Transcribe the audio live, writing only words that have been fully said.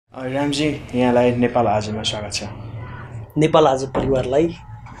रामजी यहाँलाई नेपाल आजमा स्वागत छ। नेपाल आज परिवारलाई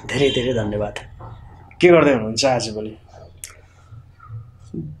धेरै धेरै धन्यवाद। के गर्दै हुनुहुन्छ आजभोलि?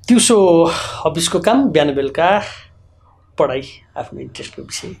 दिउँसो अफिसको काम, बिहान बेलुका पढाइ, आफ्नो इन्ट्रेस्टको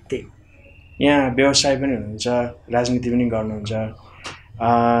विषय त्यही। यहाँ व्यवसाय पनि हुनुहुन्छ, राजनीति पनि गर्नुहुन्छ।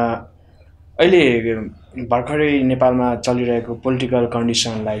 अहिले भर्खरै नेपालमा चलिरहेको पोलिटिकल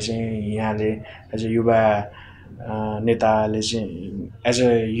कन्डिसनलाई चाहिँ यहाँले एज अ युवा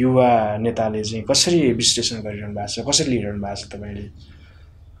नेताले चाहिँ कसरी विश्लेषण गरिरहनु भएको छ, कसरी लिइरहनु भएको छ तपाईँले?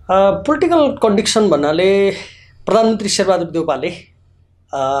 पोलिटिकल कन्डिसन भन्नाले प्रधानमन्त्री शेरबहादुर देउपाले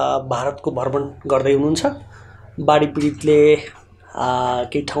भारतको भ्रमण गर्दै हुनुहुन्छ। बाढी पीडितले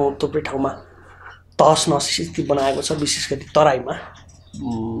केही ठाउँ थुप्रै ठाउँमा तहस नहस स्थिति बनाएको छ, विशेष गरी तराईमा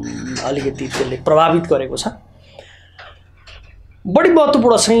अलिकति त्यसले प्रभावित गरेको छ। बढी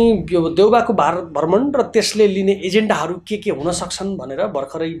महत्त्वपूर्ण चाहिँ यो देउबाको भारत भ्रमण र त्यसले लिने एजेन्डाहरू के हुन सक्छन् भनेर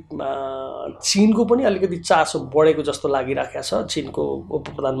भर्खरै चीनको पनि अलिकति चासो बढेको जस्तो लागिराखेको छ। चीनको उप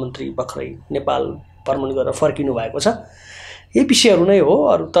प्रधानमन्त्री भर्खरै नेपाल भ्रमण गरेर फर्किनु भएको छ। यही विषयहरू नै हो,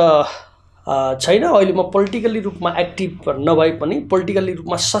 अरू त छैन। अहिले म पोलिटिकली रूपमा एक्टिभ नभए पनि पोलिटिकली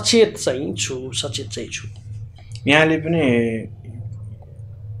रूपमा सचेत चाहिँ छु। यहाँले पनि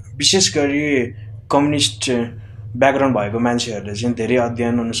विशेष गरी कम्युनिस्ट ब्याकग्राउन्ड भएको मान्छेहरूले चाहिँ धेरै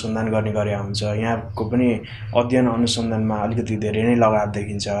अध्ययन अनुसन्धान गर्ने गरे हुन्छ। यहाँको पनि अध्ययन अनुसन्धानमा अलिकति धेरै नै लगाव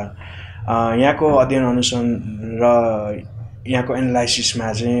देखिन्छ। यहाँको अध्ययन अनुसन्धान र यहाँको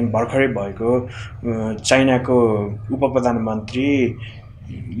एनालाइसिसमा चाहिँ भर्खरै भएको चाइनाको उप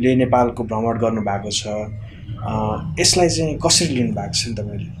प्रधानमन्त्रीले नेपालको भ्रमण गर्नुभएको छ। यसलाई चाहिँ कसरी लिनु भएको छ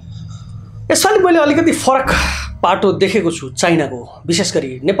तपाईँले? यसपालि मैले अलिकति फरक पाटो देखेको छु चाइनाको। विशेष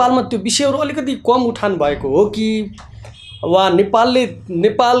गरी नेपालमा त्यो विषयहरू अलिकति कम उठान भएको हो कि वा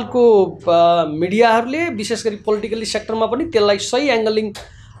नेपालको मिडियाहरूले विशेष गरी पोलिटिकली सेक्टरमा पनि त्यसलाई सही एङ्गलिङ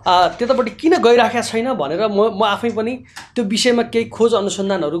त्यतापट्टि किन गइराखेका छैन भनेर म आफै पनि त्यो विषयमा केही खोज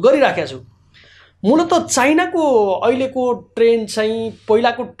अनुसन्धानहरू गरिराखेको छु। मूलतः चाइनाको अहिलेको ट्रेन्ड चाहिँ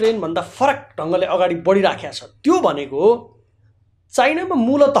पहिलाको ट्रेन्डभन्दा फरक ढङ्गले अगाडि बढिराखेको छ। त्यो भनेको चाइनामा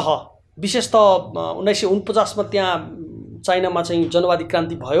मूलतः विशेषतः 1949 मा त्यहाँ चाइनामा चाहिँ जनवादी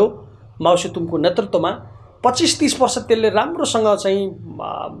क्रान्ति भयो माओ सेतुङको नेतृत्वमा। 25-30 वर्ष त्यसले राम्रोसँग चाहिँ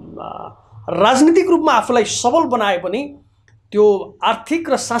राजनीतिक रूपमा आफूलाई सबल बनाए पनि त्यो आर्थिक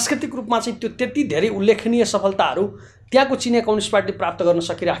र सांस्कृतिक रूपमा चाहिँ त्यो त्यति धेरै उल्लेखनीय सफलताहरू त्यहाँको चिनिया कम्युनिस्ट पार्टीले प्राप्त गर्न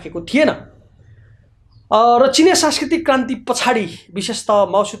सकिराखेको थिएन। र चिनिया सांस्कृतिक क्रान्ति पछाडि विशेषतः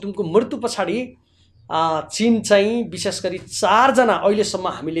माओ सेतुङको मृत्यु पछाडि चीन चाहिँ विशेष गरी 4 जना अहिलेसम्म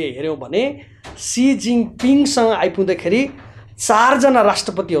हामीले हेऱ्यौँ भने सी जिङपिङसँग आइपुग्दाखेरि 4 जना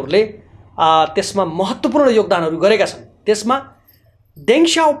राष्ट्रपतिहरूले त्यसमा महत्त्वपूर्ण योगदानहरू गरेका छन्। त्यसमा डेङ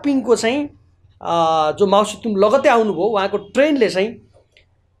स्याओपिङको चाहिँ जो माओ सेतुङ लगत्तै आउनुभयो, उहाँको ट्रेनले चाहिँ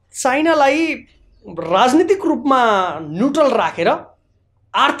चाइनालाई राजनीतिक रूपमा न्युट्रल राखेर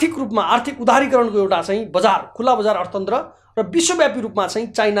आर्थिक रूपमा आर्थिक उदारीकरणको एउटा चाहिँ बजार, खुला बजार अर्थतन्त्र र विश्वव्यापी रूपमा चाहिँ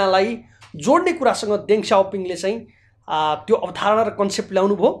चाइनालाई जोड्ने कुरासँग डेङ स्याओपिङले चाहिँ त्यो अवधारणा र कन्सेप्ट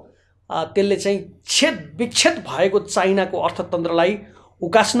ल्याउनु भयो। त्यसले चाहिँ विच्छेद भएको चाइनाको अर्थतन्त्रलाई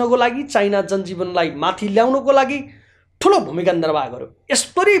उकास्नको लागि, चाइना जनजीवनलाई माथि ल्याउनको लागि ठुलो भूमिका निर्वाह गर्यो।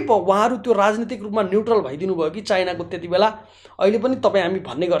 यसरी उहाँहरू त्यो राजनीतिक रूपमा न्युट्रल भइदिनु भयो कि चाइनाको त्यति बेला अहिले पनि तपाईँ हामी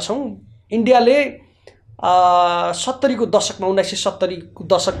भन्ने गर्छौँ इन्डियाले 1970 को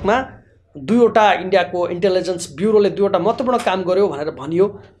दशकमा दुईवटा इन्डियाको इन्टेलिजेन्स ब्युरोले दुईवटा महत्त्वपूर्ण काम गर्यो भनेर भनियो।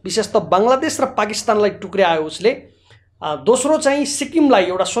 विशेषतः बङ्गलादेश र पाकिस्तानलाई टुक्र्यायो उसले। दोस्रो चाहिँ सिक्किमलाई,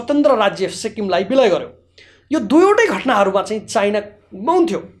 एउटा स्वतन्त्र राज्य सिक्किमलाई विलय गर्यो। यो दुईवटै घटनाहरूमा चाहिँ चाइना मौन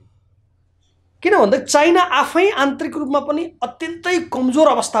थियो। किन भन्दा चाइना आफै आन्तरिक रूपमा पनि अत्यन्तै कमजोर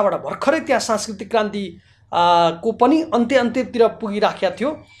अवस्थाबाट भर्खरै त्यहाँ सांस्कृतिक क्रान्ति को पनि अन्त्यतिर पुगिराखेका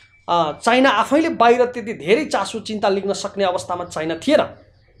थियो। चाइना आफैले बाहिर त्यति धेरै चासो चिन्ता लिन सक्ने अवस्थामा चाइना थिएन।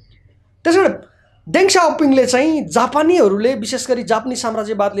 त्यसैले डेङ स्याओपिङले चाहिँ जापानीहरूले विशेष गरी जापानी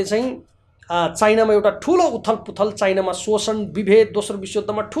साम्राज्यवादले चाहिँ चाइनामा एउटा ठुलो उथलपुथल, चाइनामा शोषण, विभेद, दोस्रो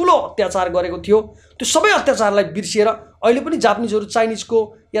विश्वयुद्धमा ठुलो अत्याचार गरेको थियो। त्यो सबै अत्याचारलाई बिर्सिएर अहिले पनि जापानिजहरू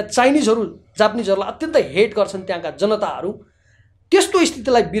चाइनिजहरू जापानिजहरूलाई अत्यन्तै हेट गर्छन् त्यहाँका जनताहरू। त्यस्तो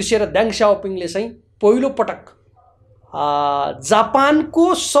स्थितिलाई बिर्सिएर डेङ स्याओपिङले चाहिँ पहिलो पटक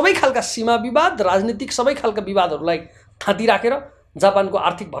जापानको सबै खालका सीमा विवाद, राजनीतिक सबै खालका विवादहरूलाई थाँती राखेर जापानको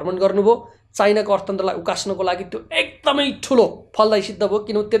आर्थिक भ्रमण गर्नुभयो। चाइनाको अर्थतन्त्रलाई उकास्नको लागि त्यो एकदमै ठुलो फलदायी सिद्ध भयो।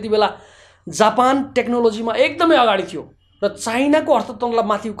 किनभने त्यति बेला जापान टेक्नोलोजीमा एकदमै अगाडि थियो र चाइनाको अर्थतन्त्रलाई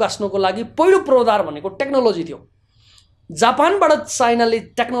माथि उकास्नको लागि पहिलो पूर्वाधार भनेको टेक्नोलोजी थियो। जापानबाट चाइनाले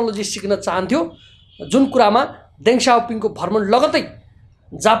टेक्नोलोजी सिक्न चाहन्थ्यो, जुन कुरामा डेङ स्याओपिङको भ्रमण लगत्तै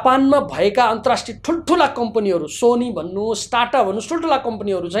जापानमा भएका अन्तर्राष्ट्रिय ठुल्ठुला कम्पनीहरू, सोनी भन्नुहोस्, टाटा भन्नुहोस्, ठुल्ठुला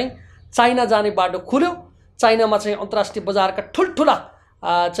कम्पनीहरू चाहिँ चाइना जाने बाटो खुल्यो। चाइनामा चाहिँ अन्तर्राष्ट्रिय बजारका ठुल्ठुला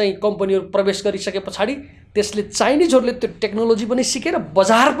चाहिँ कम्पनीहरू प्रवेश गरिसके पछाडि त्यसले चाइनिजहरूले त्यो टेक्नोलोजी पनि सिके र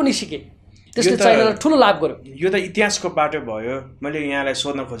बजार पनि सिके। त्यसले चाइनालाई ठुलो लाभ गर्यो। यो त इतिहासको बाटो भयो। मैले यहाँलाई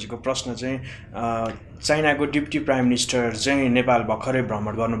सोध्न खोजेको प्रश्न चाहिँ चाइनाको डिप्टी प्राइम मिनिस्टर चाहिँ नेपाल भर्खरै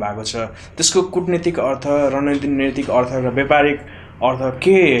भ्रमण गर्नुभएको छ, त्यसको कूटनीतिक अर्थ, रणनीतिक अर्थ र व्यापारिक अर्थ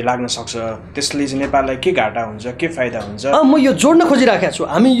के लाग्न सक्छ? त्यसले चाहिँ नेपाललाई के घाटा हुन्छ, के फाइदा हुन्छ? म यो जोड्न खोजिराखेको छु।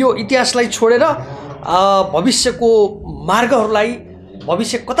 हामी यो इतिहासलाई छोडेर भविष्यको मार्गहरूलाई,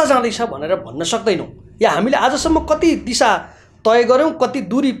 भविष्य कता जाँदैछ भनेर भन्न सक्दैनौँ। या हामीले आजसम्म कति दिशा तय गऱ्यौँ, कति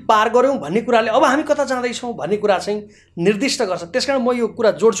दूरी पार गऱ्यौँ भन्ने कुराले अब हामी कता जाँदैछौँ भन्ने कुरा चाहिँ निर्दिष्ट गर्छ। त्यसकारण म यो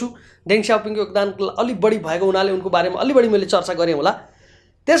कुरा जोड्छु। देङ स्याओपिङको योगदान अलि बढी भएको हुनाले उनको बारेमा अलि बढी मैले चर्चा गरेँ होला।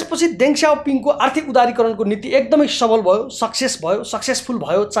 त्यसपछि देङ स्याओपिङको आर्थिक उदारीकरणको नीति एकदमै सबल भयो, सक्सेसफुल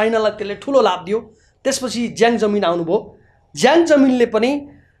भयो। चाइनालाई त्यसले ठुलो लाभ दियो। त्यसपछि ज्याङ जमिन आउनुभयो। ज्याङ जमिनले पनि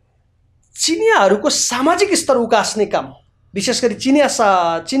चिनियाहरूको सामाजिक स्तर उकास्ने काम, विशेष गरी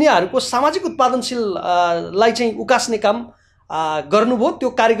चिनियाहरूको सामाजिक उत्पादनशीललाई चाहिँ उकास्ने काम गर्नुभयो। त्यो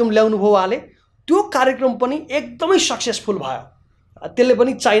कार्यक्रम ल्याउनुभयो उहाँले। त्यो कार्यक्रम पनि एकदमै सक्सेसफुल भयो। त्यसले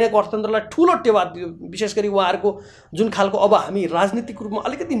पनि चाइनाको अर्थतन्त्रलाई ठुलो टेवा दियो। विशेष गरी उहाँहरूको जुन खालको अब हामी राजनीतिक रूपमा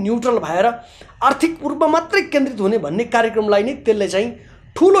अलिकति न्युट्रल भएर आर्थिक रूपमा मात्रै केन्द्रित हुने भन्ने कार्यक्रमलाई नै त्यसले चाहिँ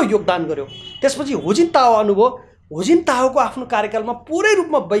ठुलो योगदान गर्यो। त्यसपछि हुजिनताओ आउनुभयो। हुजिनताओको आफ्नो कार्यकालमा पुरै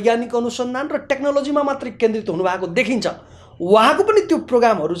रूपमा वैज्ञानिक अनुसन्धान र टेक्नोलोजीमा मात्रै केन्द्रित हुनुभएको देखिन्छ। उहाँको पनि त्यो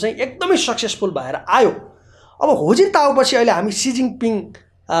प्रोग्रामहरू चाहिँ एकदमै सक्सेसफुल भएर आयो। अब हुजिनताओपछि अहिले हामी सी जिनपिङ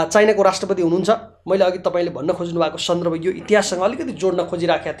चाइनाको राष्ट्रपति हुनुहुन्छ। मैले अघि तपाईँले भन्न खोज्नु भएको सन्दर्भ यो इतिहाससँग अलिकति जोड्न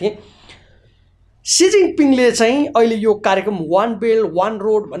खोजिराखेका थिएँ। सी जिनपिङले चाहिँ अहिले यो कार्यक्रम वान बेल्ट वान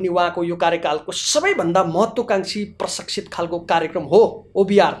रोड भन्ने उहाँको यो कार्यकालको सबैभन्दा महत्त्वकांक्षी प्रशिक्षित खालको कार्यक्रम हो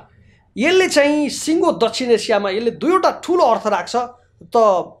OBR। यसले चाहिँ सिङ्गो दक्षिण एसियामा यसले दुईवटा ठुलो अर्थ राख्छ। त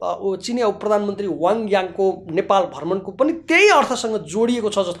चिनिया प्रधानमन्त्री वाङ याङको नेपाल भ्रमणको पनि त्यही अर्थसँग जोडिएको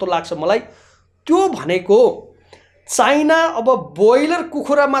छ जस्तो लाग्छ मलाई। त्यो भनेको चाइना अब ब्रोइलर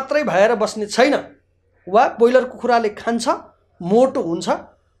कुखुरा मात्रै भएर बस्ने छैन। वा ब्रोइलर कुखुराले खान्छ, मोटो हुन्छ,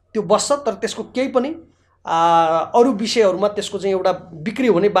 त्यो बस्छ, तर त्यसको केही पनि अरू विषयहरूमा त्यसको चाहिँ एउटा बिक्री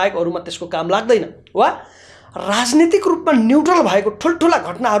हुने बाहेक अरूमा त्यसको काम लाग्दैन। वा राजनीतिक रूपमा न्युट्रल भएको, ठुल्ठुला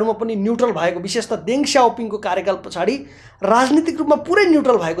घटनाहरूमा पनि न्युट्रल भएको, विशेषतः देङ स्याओपिङको कार्यकाल पछाडि राजनीतिक रूपमा पुरै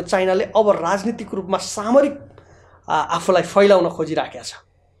न्युट्रल भएको चाइनाले अब राजनीतिक रूपमा सामरिक आफूलाई फैलाउन खोजिराखेको छ।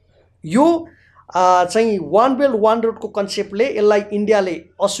 यो चाहिँ वान बेल्ट वान रोडको कन्सेप्टले यसलाई इन्डियाले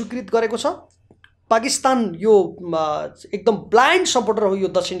अस्वीकृत गरेको छ। पाकिस्तान यो एकदम ब्लाइन्ड सपोर्टर हो यो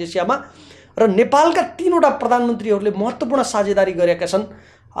दक्षिण एसियामा। र नेपालका 3वटा प्रधानमन्त्रीहरूले महत्त्वपूर्ण साझेदारी गरेका छन्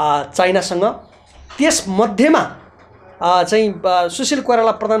चाइनासँग। त्यसमध्येमा चाहिँ सुशील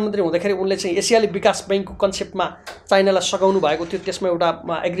कोइराला प्रधानमन्त्री हुँदाखेरि उनले चाहिँ एसियाली विकास बैङ्कको कन्सेप्टमा चाइनालाई सघाउनु भएको थियो। त्यसमा एउटा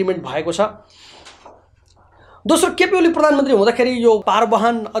एग्रिमेन्ट भएको छ। दोस्रो केपी ओली प्रधानमन्त्री हुँदाखेरि यो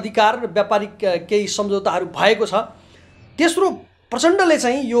पारवहन अधिकार र व्यापारिक केही सम्झौताहरू भएको छ। तेस्रो प्रचण्डले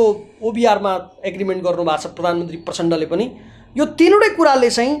चाहिँ यो OBRमा एग्रिमेन्ट गर्नुभएको छ। प्रधानमन्त्री प्रचण्डले पनि यो तीनवटै कुराले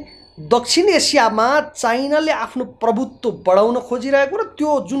चाहिँ दक्षिण एसियामा चाइनाले आफ्नो प्रभुत्व बढाउन खोजिरहेको र त्यो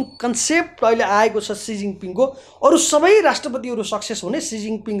जुन कन्सेप्ट अहिले आएको छ सी जिनपिङको, अरू सबै राष्ट्रपतिहरू सक्सेस हुने, सी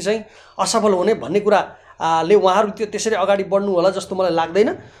जिनपिङ चाहिँ असफल हुने भन्ने कुराले उहाँहरू त्यो त्यसरी अगाडि बढ्नु होला जस्तो मलाई लाग्दैन।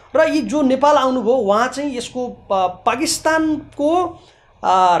 र यी जो नेपाल आउनुभयो उहाँ चाहिँ यसको पाकिस्तानको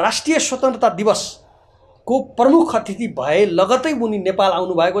राष्ट्रिय स्वतन्त्रता दिवसको प्रमुख अतिथि भए लगतै उनी नेपाल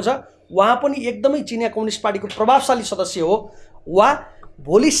आउनुभएको छ। उहाँ पनि एकदमै चिनिया कम्युनिस्ट पार्टीको प्रभावशाली सदस्य हो। वा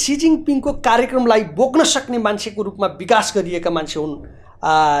भोलि सी जिनपिङको कार्यक्रमलाई बोक्न सक्ने मान्छेको रूपमा विकास गरिएका मान्छे हुन्।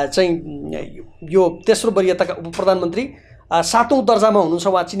 चाहिँ यो तेस्रो वरियताका उप प्रधानमन्त्री 7औं दर्जामा हुनुहुन्छ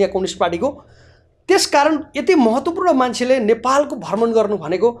उहाँ चिनिया कम्युनिस्ट पार्टीको। त्यसकारण यति महत्त्वपूर्ण मान्छेले नेपालको भ्रमण गर्नु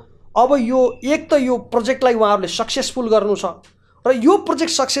भनेको अब यो एक त यो प्रोजेक्टलाई उहाँहरूले सक्सेसफुल गर्नु छ र यो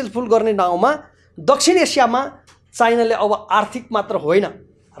प्रोजेक्ट सक्सेसफुल गर्ने नाउँमा दक्षिण एसियामा चाइनाले अब आर्थिक मात्र होइन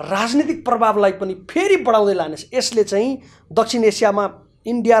राजनीतिक प्रभावलाई पनि फेरि बढाउँदै लानेछ। यसले चाहिँ दक्षिण एसियामा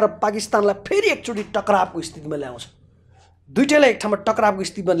इन्डिया र पाकिस्तानलाई फेरि एकचोटि टकरावको स्थितिमा ल्याउँछ। दुईटैलाई एक ठाउँमा टकरावको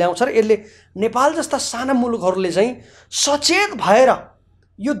स्थितिमा ल्याउँछ र यसले नेपाल जस्ता साना मुलुकहरूले चाहिँ सचेत भएर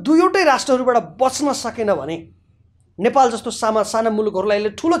यो दुईवटै राष्ट्रहरूबाट बच्न सकेन भने नेपाल जस्तो साना मुलुकहरूलाई यसले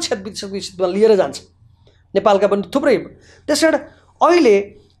ठुलो क्षतिको स्थितिमा लिएर जान्छ। नेपालका पनि थुप्रै। त्यसकारण अहिले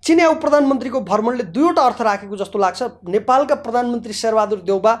चिनिया उप प्रधानमन्त्रीको भ्रमणले दुईवटा अर्थ राखेको जस्तो लाग्छ। नेपालका प्रधानमन्त्री शेरबहादुर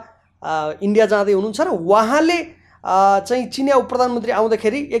देउबा इन्डिया जाँदै हुनुहुन्छ र उहाँले चाहिँ चिनिया उप प्रधानमन्त्री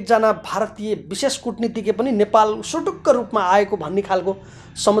आउँदाखेरि एकजना भारतीय विशेष कूटनीतिज्ञ पनि नेपाल सुटुक्क रूपमा आएको भन्ने खालको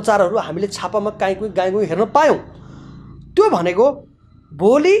समाचारहरू हामीले छापामा काहीँ हेर्न पायौँ। त्यो भनेको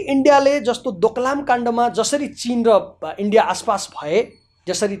भोलि इन्डियाले जस्तो दोकलाम काण्डमा जसरी चीन र इन्डिया आसपास भए,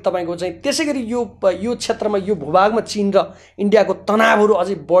 जसरी तपाईँको चाहिँ त्यसै गरी यो क्षेत्रमा यो भूभागमा चीन र इन्डियाको तनावहरू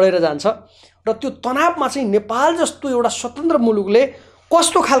अझै बढेर जान्छ र त्यो तनावमा चाहिँ नेपाल जस्तो एउटा स्वतन्त्र मुलुकले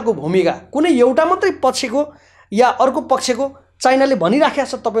कस्तो खालको भूमिका, कुनै एउटा मात्रै पक्षको या अर्को पक्षको चाइनाले भनिराखेको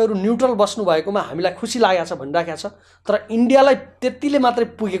छ तपाईँहरू न्युट्रल बस्नु भएकोमा हामीलाई खुसी लागेको छ भनिराखेको छ, तर इन्डियालाई त्यतिले मात्रै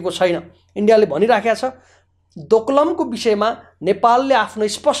पुगेको छैन। इन्डियाले भनिराखेको छ दोकलमको विषयमा नेपालले आफ्नो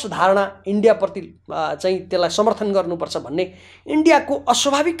स्पष्ट धारणा इन्डियाप्रति चाहिँ त्यसलाई समर्थन गर्नुपर्छ भन्ने इन्डियाको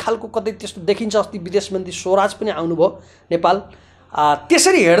अस्वाभाविक खालको कतै त्यस्तो देखिन्छ। अस्ति विदेश मन्त्री स्वराज पनि आउनुभयो नेपाल।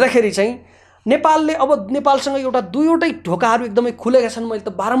 त्यसरी हेर्दाखेरि चाहिँ नेपालले अब नेपालसँग एउटा दुईवटै ढोकाहरू एकदमै खुलेका छन्। मैले त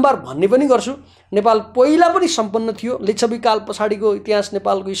बारम्बार भन्ने पनि गर्छु, नेपाल पहिला पनि सम्पन्न थियो। लिच्छवी काल पछाडिको इतिहास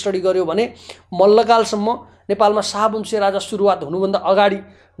नेपालको स्टडी गर्यो भने मल्लकालसम्म नेपालमा शाहवंशीय राजा सुरुवात हुनुभन्दा अगाडि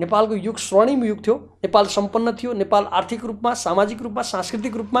नेपालको युग स्वर्णिम युग थियो। नेपाल सम्पन्न थियो। नेपाल आर्थिक रूपमा, सामाजिक रूपमा,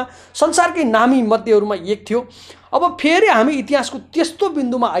 सांस्कृतिक रूपमा संसारकै नामी मध्येहरूमा एक थियो। अब फेरि हामी इतिहासको त्यस्तो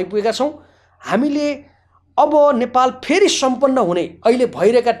बिन्दुमा आइपुगेका छौँ, हामीले अब नेपाल फेरि सम्पन्न हुने अहिले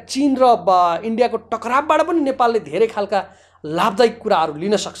भइरहेका चीन र इन्डियाको टकरावबाट पनि नेपालले धेरै खालका लाभदायक कुराहरू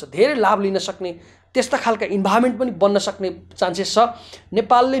लिन सक्छ, धेरै लाभ लिन सक्ने त्यस्ता खालका इन्भाइरोमेन्ट पनि बन्न सक्ने चान्सेस छ।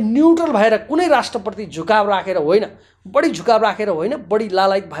 नेपालले न्युट्रल भएर कुनै राष्ट्रप्रति झुकाव राखेर होइन, बढी झुकाव राखेर होइन, बढी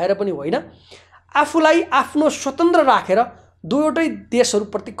लालायित भएर पनि होइन, आफूलाई आफ्नो स्वतन्त्र राखेर दुईवटै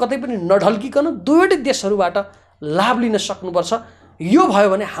देशहरूप्रति कतै पनि नढल्किकन दुईवटै देशहरूबाट लाभ लिन सक्नुपर्छ। यो भयो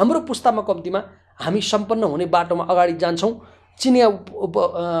भने हाम्रो पुस्तामा कम्तीमा हामी सम्पन्न हुने बाटोमा अगाडि जान्छौँ। चिनिया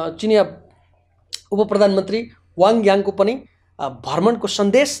उप प्रधानमन्त्री वाङ याङको पनि भ्रमणको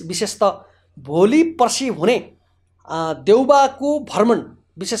सन्देश, विशेष त भोलि पर्सि हुने देउबाको भ्रमण,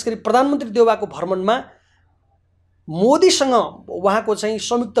 विशेष गरी प्रधानमन्त्री देउबाको भ्रमणमा मोदीसँग उहाँको चाहिँ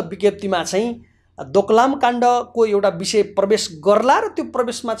संयुक्त विज्ञप्तिमा चाहिँ दोकलाम काण्डको एउटा विषय प्रवेश गर्ला र त्यो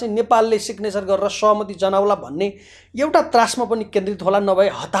प्रवेशमा चाहिँ नेपालले सिग्नेचर गरेर सहमति जनाउला भन्ने एउटा त्रासमा पनि केन्द्रित होला। नभए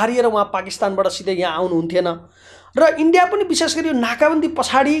हतारिएर उहाँ पाकिस्तानबाट सिधै यहाँ आउनुहुन्थेन। र इन्डिया पनि विशेष गरी यो नाकाबन्दी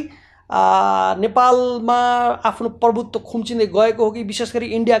पछाडि नेपालमा आफ्नो प्रभुत्व खुम्चिँदै गएको हो कि विशेष गरी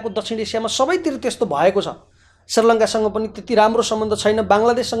इन्डियाको दक्षिण एसियामा सबैतिर त्यस्तो भएको छ। श्रीलङ्कासँग पनि त्यति राम्रो सम्बन्ध छैन,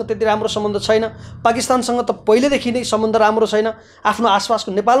 बङ्गलादेशसँग त्यति राम्रो सम्बन्ध छैन, पाकिस्तानसँग त पहिलेदेखि नै सम्बन्ध राम्रो छैन। आफ्नो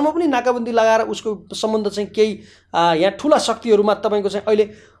आसपासको नेपालमा पनि नाकाबन्दी लगाएर उसको सम्बन्ध चाहिँ केही यहाँ ठुला शक्तिहरूमा तपाईँको चाहिँ अहिले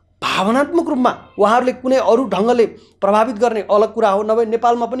भावनात्मक रूपमा उहाँहरूले कुनै अरू ढङ्गले प्रभावित गर्ने अलग कुरा हो। नभए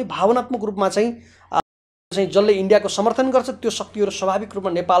नेपालमा पनि भावनात्मक रूपमा चाहिँ जसले इन्डियाको समर्थन गर्छ त्यो शक्तिहरू स्वाभाविक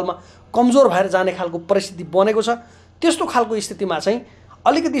रूपमा नेपालमा कमजोर भएर जाने खालको परिस्थिति बनेको छ। त्यस्तो खालको स्थितिमा चाहिँ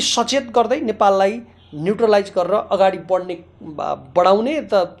अलिकति सचेत गर्दै नेपाललाई न्युट्रलाइज गरेर अगाडि बढाउने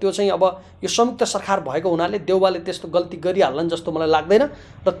त त्यो चाहिँ अब यो संयुक्त सरकार भएको हुनाले देउबाले त्यस्तो गल्ती गरिहाल्छन् जस्तो मलाई लाग्दैन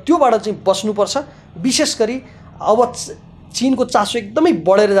र त्योबाट चाहिँ बस्नुपर्छ। विशेष गरी अब चीनको चासो एकदमै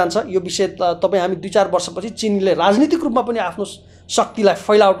बढेर जान्छ। यो विषय तपाईँ हामी 2-4 वर्षपछि चीनले राजनीतिक रूपमा पनि आफ्नो शक्तिलाई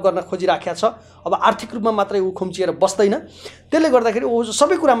फैलाउट गर्न खोजिराखेको छ। अब आर्थिक रूपमा मात्रै ऊ खुम्चिएर बस्दैन। त्यसले गर्दाखेरि ऊ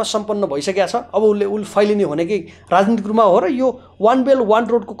सबै कुरामा सम्पन्न भइसकेको छ। अब उसले फैलिने भनेकै राजनीतिक रूपमा हो र यो वान बेल्ट वान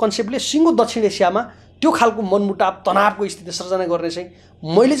रोडको कन्सेप्टले सिङ्गो दक्षिण एसियामा त्यो खालको मनमुटाव तनावको स्थिति सृजना गर्ने चाहिँ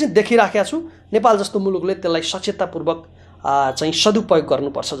मैले चाहिँ देखिराखेको छु। नेपाल जस्तो मुलुकले त्यसलाई सचेततापूर्वक चाहिँ सदुपयोग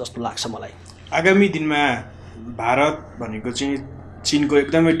गर्नुपर्छ जस्तो लाग्छ मलाई। आगामी दिनमा भारत भनेको चाहिँ चीनको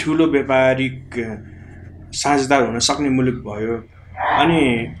एकदमै ठुलो व्यापारिक साझेदार हुन सक्ने मुलुक भयो। अनि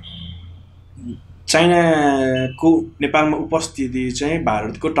चाइनाको नेपालमा उपस्थिति चाहिँ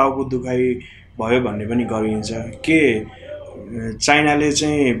भारतको टाउको दुखाइ भयो भन्ने पनि गरिन्छ। के चाइनाले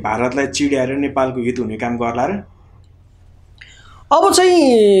चाहिँ भारतलाई चिड्याएर नेपालको हित हुने काम गर्ला र? अब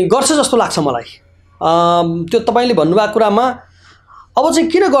चाहिँ गर्छ जस्तो लाग्छ मलाई। त्यो तपाईँले भन्नुभएको कुरामा अब चाहिँ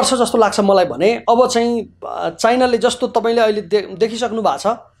किन गर्छ जस्तो लाग्छ मलाई भने अब चाहिँ चाइनाले जस्तो तपाईँले अहिले देखिसक्नु भएको छ,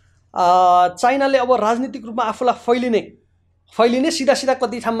 चाइनाले अब राजनीतिक रूपमा आफूलाई फैलिने सिधा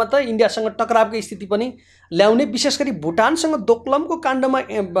कति ठाउँमा त इन्डियासँग टकरावको स्थिति पनि ल्याउने, विशेष गरी भुटानसँग दोकलमको काण्डमा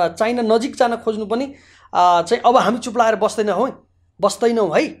चाइना नजिक जान खोज्नु पनि चाहिँ अब हामी चुप्लाएर बस्दैनौँ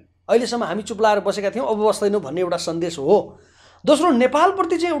है, अहिलेसम्म हामी चुप्लाएर बसेका थियौँ अब बस्दैनौँ भन्ने एउटा सन्देश हो। दोस्रो,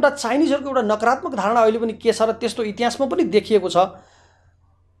 नेपालप्रति चाहिँ एउटा चाइनिजहरूको एउटा नकारात्मक धारणा अहिले पनि के छ र त्यस्तो इतिहासमा पनि देखिएको छ।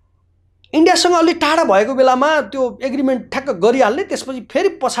 इन्डियासँग अलि टाढा भएको बेलामा त्यो एग्रिमेन्ट ठ्याक्क गरिहाल्ने, त्यसपछि फेरि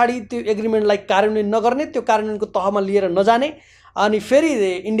पछाडि त्यो एग्रिमेन्टलाई कार्यान्वयन नगर्ने, त्यो कार्यान्वयनको तहमा लिएर नजाने, अनि फेरि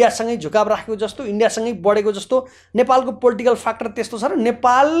इन्डियासँगै झुकाव राखेको जस्तो, इन्डियासँगै बढेको जस्तो नेपालको पोलिटिकल फ्याक्टर त्यस्तो छ। र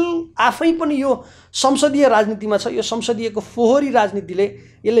नेपाल आफै पनि यो संसदीय राजनीतिमा छ। यो संसदीयको फोहोरी राजनीतिले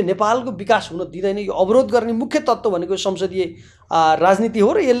यसले नेपालको विकास हुन दिँदैन। यो अवरोध गर्ने मुख्य तत्त्व भनेको संसदीय राजनीति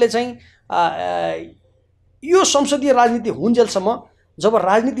हो। र यसले चाहिँ यो संसदीय राजनीति हुन्जेलसम्म, जब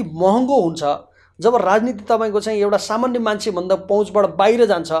राजनीति महँगो हुन्छ, जब राजनीति तपाईँको चाहिँ एउटा सामान्य मान्छेभन्दा पहुँचबाट बाहिर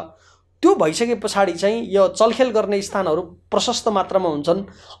जान्छ, त्यो भइसके पछाडि चाहिँ यो चलखेल गर्ने स्थानहरू प्रशस्त मात्रामा हुन्छन्।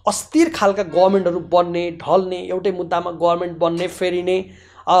 अस्थिर खालका गभर्मेन्टहरू बन्ने, ढल्ने, एउटै मुद्दामा गभर्मेन्ट बन्ने, फेरिने,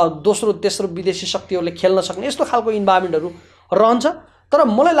 दोस्रो तेस्रो विदेशी शक्तिहरूले खेल्न सक्ने यस्तो खालको इन्भाइरोमेन्टहरू रहन्छ। तर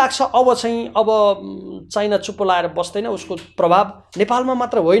मलाई लाग्छ अब चाइना चुप्पो लाएर बस्दैन। उसको प्रभाव नेपालमा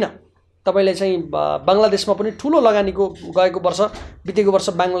मात्र होइन, तपाईँले चाहिँ बङ्गलादेशमा पनि ठुलो लगानीको बितेको वर्ष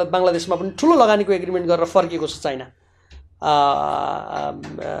बङ्गलादेशमा पनि ठुलो लगानीको एग्रिमेन्ट गरेर फर्किएको छ चाइना।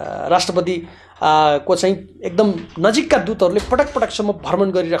 राष्ट्रपति को चाहिँ एकदम नजिकका दूतहरूले पटक भ्रमण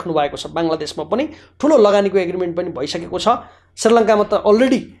गरिराख्नु भएको छ। बङ्गलादेशमा पनि ठुलो लगानीको एग्रिमेन्ट पनि भइसकेको छ। श्रीलङ्कामा त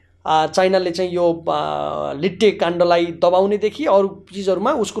अलरेडी चाइनाले चाहिँ यो लिट्टे काण्डलाई दबाउनेदेखि अरू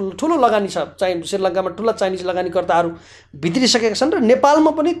चिजहरूमा उसको ठुलो लगानी छ। श्रीलङ्कामा ठुला चाइनिज लगानीकर्ताहरू भित्रिसकेका छन् र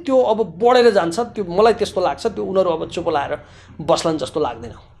नेपालमा पनि त्यो अब बढेर जान्छ। त्यो मलाई त्यस्तो लाग्छ, त्यो उनीहरू अब चुप लाएर बस्लान् जस्तो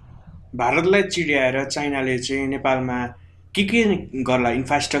लाग्दैन। भारतलाई चिड्याएर चाइनाले चाहिँ नेपालमा के गर्ला?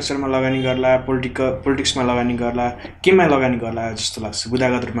 इन्फ्रास्ट्रक्चरमा लगानी गर्ला, पोलिटिक्समा लगानी गर्ला, केमा लगानी गर्ला जस्तो लाग्छ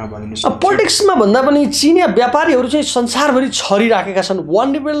बुदागत रूपमा भनिदिनुहोस्। पोलिटिक्समा भन्दा पनि चिनिया व्यापारीहरू चाहिँ संसारभरि छरिराखेका छन्।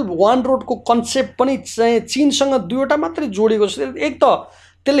 वान नेबल वान रोडको कन्सेप्ट पनि चाहिँ चीनसँग दुईवटा मात्रै जोडिएको छ। एक त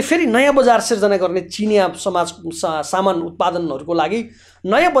त्यसले फेरि नयाँ बजार सिर्जना गर्ने, चिनिया सामान उत्पादनहरूको लागि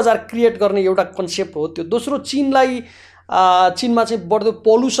नयाँ बजार क्रिएट गर्ने एउटा कन्सेप्ट हो त्यो। दोस्रो, चीनमा चाहिँ बढ्दो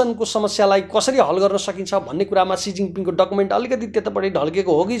पोल्युसनको समस्यालाई कसरी हल गर्न सकिन्छ भन्ने कुरामा सी जिनपिङको डकुमेन्ट अलिकति त्यतापट्टि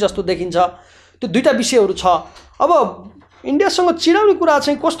ढल्केको हो कि जस्तो देखिन्छ। त्यो दुईटा विषयहरू छ। अब इन्डियासँग चिडाउने कुरा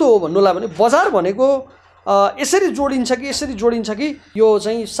चाहिँ कस्तो हो भन्नुलाई भने बजार भनेको यसरी जोडिन्छ कि यो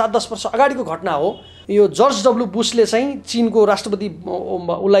चाहिँ 7-10 वर्ष अगाडिको घटना हो। यो जर्ज डब्ल्यू बुशले चाहिँ चीनको राष्ट्रपति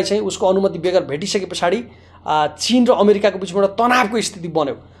उसलाई चाहिँ उसको अनुमति बेगर भेटिसके पछाडि चीन र अमेरिकाको बिचबाट तनावको स्थिति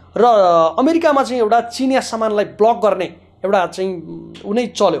बन्यो र अमेरिकामा चाहिँ एउटा चिनिया सामानलाई ब्लक गर्ने एउटा चाहिँ उनै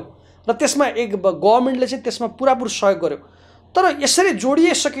चल्यो र त्यसमा एक गभर्मेन्टले चाहिँ त्यसमा पुरापुर सहयोग गर्यो। तर यसरी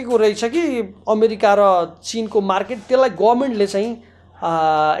जोडिसकेको रहेछ कि अमेरिका र चीनको मार्केट, त्यसलाई गभर्मेन्टले चाहिँ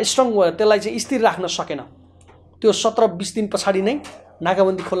त्यसलाई चाहिँ स्थिर राख्न सकेन। त्यो 17-20 दिन पछाडि नै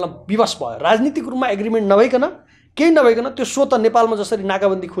नाकाबन्दी खोल्न विवश भयो। राजनीतिक रूपमा एग्रिमेन्ट नभइकन, केही नभइकन त्यो स्वतः नेपालमा जसरी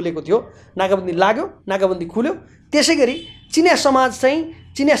नाकाबन्दी खुलेको थियो, नाकाबन्दी लाग्यो, नाकाबन्दी खुल्यो, त्यसै गरी चिनिया समाज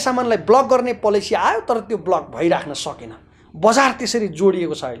चाहिँ चिनिया सामानलाई ब्लक गर्ने पोलिसी आयो, तर त्यो ब्लक भइराख्न सकेन। बजार त्यसरी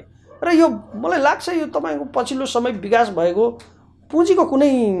जोडिएको छ अहिले। र यो मलाई लाग्छ यो तपाईँको पछिल्लो समय विकास भएको पुँजीको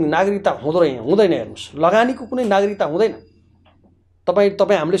कुनै नागरिकता हुँदैन। हेर्नुहोस्, लगानीको कुनै नागरिकता हुँदैन।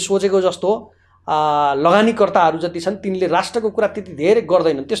 तपाईँ हामीले सोचेको जस्तो लगानीकर्ताहरू जति छन् तिनले राष्ट्रको कुरा त्यति धेरै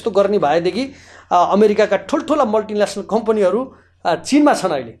गर्दैनन्। त्यस्तो गर्ने भएदेखि अमेरिकाका ठुल्ठुला मल्टिनेसनल कम्पनीहरू चीनमा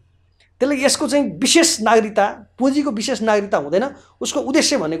छन् अहिले। त्यसले यसको चाहिँ विशेष नागरिकता, पुँजीको विशेष नागरिकता हुँदैन। उसको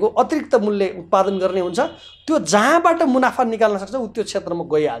उद्देश्य भनेको अतिरिक्त मूल्य उत्पादन गर्ने हुन्छ। त्यो जहाँबाट मुनाफा निकाल्न सक्छ ऊ त्यो क्षेत्रमा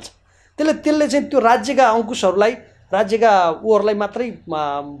गइहाल्छ। त्यसले चाहिँ त्यो राज्यका अंकुशहरूलाई, राज्यका उहरूलाई मात्रै,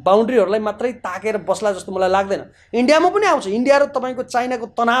 बाउन्ड्रीहरूलाई मात्रै ताकेर बस्ला जस्तो मलाई लाग्दैन। इन्डियामा पनि आउँछ। इन्डिया र तपाईँको चाइनाको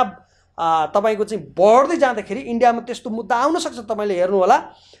तनाव तपाईँको चाहिँ बढ्दै जाँदाखेरि इन्डियामा त्यस्तो मुद्दा आउन सक्छ। तपाईँले हेर्नु होला,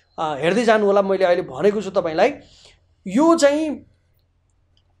 हेर्दै जानु होला। मैले अहिले भनेको छु तपाईँलाई, यो चाहिँ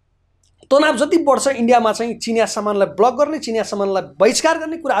तनाव जति बढ्छ इन्डियामा चाहिँ चिनिया सामानलाई ब्लक गर्ने, चिनिया सामानलाई बहिष्कार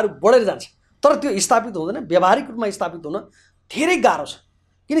गर्ने कुराहरू बढेर जान्छ। तर त्यो स्थापित हुँदैन। व्यावहारिक रूपमा स्थापित हुन धेरै गाह्रो छ।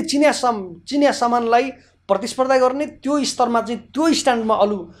 किन चिनिया सामानलाई प्रतिस्पर्धा गर्ने, त्यो स्तरमा चाहिँ त्यो स्ट्यान्डमा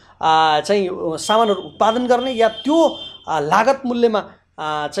अरू चाहिँ सामानहरू उत्पादन गर्ने या त्यो लागत मूल्यमा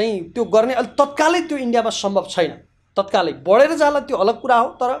चाहिँ त्यो गर्ने अहिले तत्कालै त्यो इन्डियामा सम्भव छैन। तत्कालै बढेर जाला त्यो अलग कुरा हो।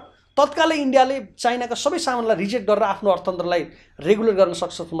 तर तत्कालै इन्डियाले चाइनाका सबै सामानलाई रिजेक्ट गरेर आफ्नो अर्थतन्त्रलाई रेगुलेट गर्न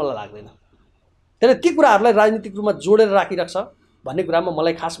सक्छ जस्तो मलाई लाग्दैन। त्यसले ती कुराहरूलाई राजनीतिक रूपमा जोडेर राखिराख्छ भन्ने कुरामा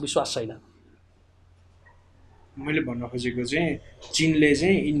मलाई खास विश्वास छैन। मैले भन्न खोजेको चाहिँ चीनले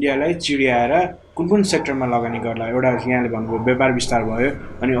चाहिँ इन्डियालाई चिड्याएर कुन सेक्टरमा लगानी गर्ला? एउटा यहाँले भन्नुभयो व्यापार विस्तार भयो,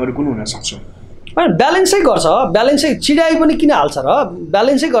 अनि अरू कुन हुन सक्छ? ब्यालेन्सै गर्छ। ब्यालेन्सै चिड्याइ पनि किन हाल्छ र?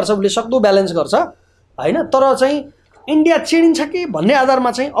 ब्यालेन्सै गर्छ, उसले सक्दो ब्यालेन्स गर्छ होइन। तर चाहिँ इन्डिया चिडिन्छ कि भन्ने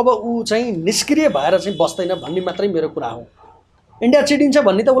आधारमा चाहिँ अब ऊ चाहिँ निष्क्रिय भएर चाहिँ बस्दैन भन्ने मात्रै मेरो कुरा हो। इन्डिया चिडिन्छ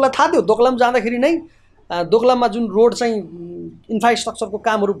भन्ने त उसलाई थाहा थियो। दोकलाम जाँदाखेरि नै दोकलाममा जुन रोड चाहिँ इन्फ्रास्ट्रक्चरको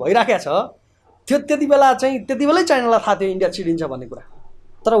कामहरू भइराखेको छ त्यो त्यति बेलै चाइनालाई थाहा थियो इन्डिया चिडिन्छ भन्ने कुरा।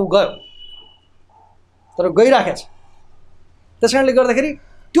 तर ऊ गयो, तर गइराखेको छ। त्यस कारणले गर्दाखेरि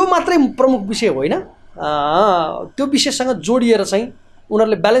त्यो मात्रै प्रमुख विषय होइन, त्यो विषयसँग जोडिएर चाहिँ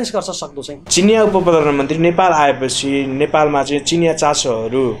उनीहरूले ब्यालेन्स गर्न सक्दो चाहिँ। चिनिया उप प्रधानमन्त्री नेपाल आएपछि नेपालमा चाहिँ चिनिया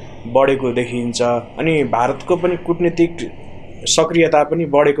चासोहरू बढेको देखिन्छ, अनि भारतको पनि कूटनीतिक सक्रियता पनि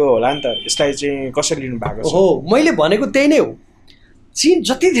बढेको होला नि त। यसलाई चाहिँ कसरी लिनु भएको छ? हो, मैले भनेको त्यही नै हो। चीन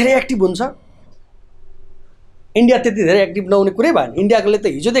जति धेरै एक्टिभ हुन्छ इन्डिया त्यति धेरै एक्टिभ नहुने कुरै भएन। इन्डियाले त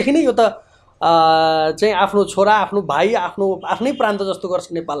हिजोदेखि नै यो त चाहिँ आफ्नो छोरा आफ्नो भाइ आफ्नै प्रान्त जस्तो गर्छ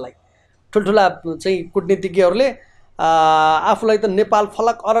नेपाललाई। ठुल्ठुला चाहिँ कूटनीतिज्ञहरूले आफूलाई त नेपाल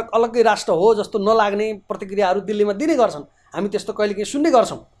फलक अलग्गै राष्ट्र हो जस्तो नलाग्ने प्रतिक्रियाहरू दिल्लीमा दिने गर्छन्। हामी त्यस्तो कहिलेकाहीँ सुन्ने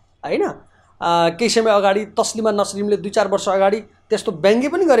गर्छौँ होइन। केही समय अगाडि तस्लिमा नसरिनले 2-4 वर्ष अगाडि त्यस्तो व्यङ्ग्य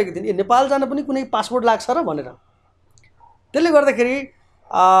पनि गरेकी थिइन्, नेपाल जान पनि कुनै पासपोर्ट लाग्छ र भनेर। त्यसले गर्दाखेरि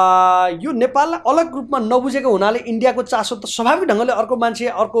यो नेपाललाई अलग रूपमा नबुझेको हुनाले इन्डियाको चासो त स्वाभाविक ढङ्गले अर्को मान्छे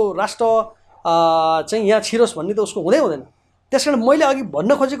अर्को राष्ट्र चाहिँ यहाँ छिरोस् भन्ने त उसको हुँदै हुँदैन। त्यसकारण मैले अघि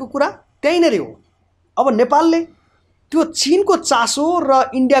भन्न खोजेको कुरा त्यहीँनेरि हो। अब नेपालले त्यो चीनको चासो र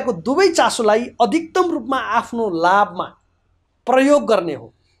इन्डियाको दुवै चासोलाई अधिकतम रूपमा आफ्नो लाभमा प्रयोग गर्ने हो।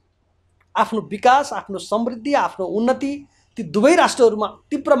 आफ्नो विकास, आफ्नो समृद्धि, आफ्नो उन्नति ती दुवै राष्ट्रहरूमा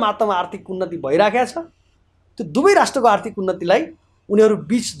तीव्र मात्रामा आर्थिक उन्नति भइराखेको छ। त्यो दुवै राष्ट्रको आर्थिक उन्नतिलाई उनीहरू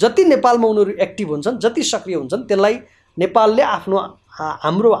बीच जति नेपालमा उनीहरू एक्टिभ हुन्छन्, जति सक्रिय हुन्छन्, त्यसलाई नेपालले आफ्नो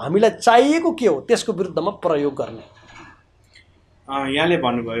हामीलाई चाहिएको के हो त्यसको विरुद्धमा प्रयोग गर्ने। यहाँले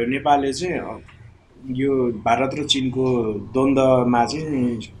भन्नुभयो नेपालले चाहिँ यो भारत र चीनको द्वन्द्वमा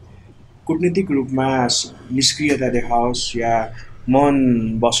चाहिँ कूटनीतिक रूपमा निष्क्रियता देखाओस् या मौन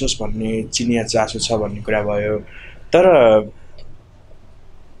बसोस् भन्ने चिनिया चासो छ भन्ने कुरा भयो। तर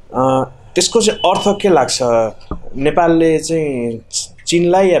त्यसको चाहिँ अर्थ के लाग्छ? नेपालले चाहिँ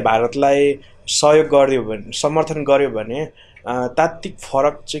चीनलाई या भारतलाई सहयोग गर्यो भने, समर्थन गर्यो भने तात्विक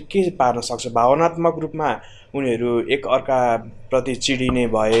फरक चाहिँ के पार्न सक्छ? भावनात्मक रूपमा उनीहरू एक अर्काप्रति चिडिने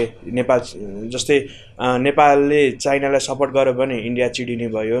भए, नेपाल जस्तै नेपालले चाइनालाई सपोर्ट गर्यो भने इन्डिया चिडिने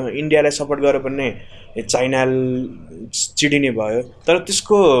भयो, इन्डियालाई सपोर्ट गर्यो भने चाइना चिडिने भयो। तर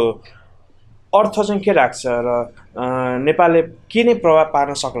त्यसको अर्थ चाहिँ के राख्छ र नेपालले के नै प्रभाव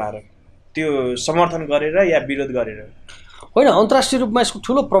पार्न सक्ला र त्यो समर्थन गरेर या विरोध गरेर? होइन, अन्तर्राष्ट्रिय रूपमा यसको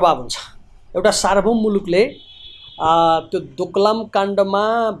ठुलो प्रभाव हुन्छ। एउटा सार्वभौम मुलुकले त्यो दोकलाम काण्डमा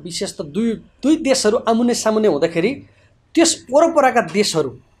विशेष त दुई देशहरू आमुने सामुने हुँदाखेरि त्यस वरपरका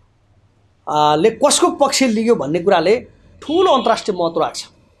देशहरूले कसको पक्ष लियो भन्ने कुराले ठुलो अन्तर्राष्ट्रिय महत्त्व राख्छ।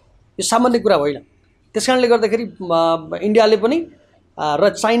 यो सामान्य कुरा होइन। त्यस कारणले गर्दाखेरि इन्डियाले पनि र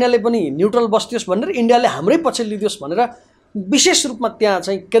चाइनाले पनि न्युट्रल बस्दियोस् भनेर, इन्डियाले हाम्रै पक्ष लिदियोस् भनेर विशेष रूपमा त्यहाँ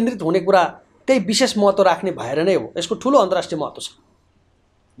चाहिँ केन्द्रित हुने कुरा त्यही विशेष महत्त्व राख्ने भएर नै हो। यसको ठुलो अन्तर्राष्ट्रिय महत्त्व छ।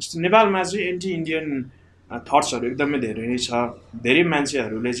 जस्तो नेपालमा चाहिँ एन्टी इन्डियन थट्सहरू एकदमै धेरै नै छ। धेरै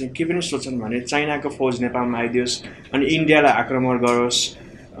मान्छेहरूले चाहिँ के पनि सोच्छन् भने चाइनाको फौज नेपालमा आइदियोस् अनि इन्डियालाई आक्रमण गरोस्,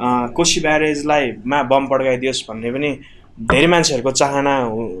 कोशी ब्यारेजलाई बम पड्काइदियोस् भन्ने पनि धेरै मान्छेहरूको चाहना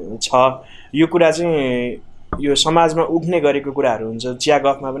छ। यो कुरा चाहिँ यो समाजमा उठ्ने गरेको कुराहरू हुन्छ। चिया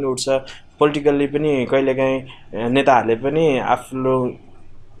गफमा पनि उठ्छ, पोलिटिकल्ली पनि कहिलेकाहीँ नेताहरूले पनि आफ्नो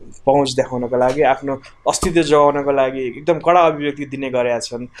पहुँच देखाउनको लागि, आफ्नो अस्तित्व जोगाउनको लागि एकदम कडा अभिव्यक्ति दिने गरेका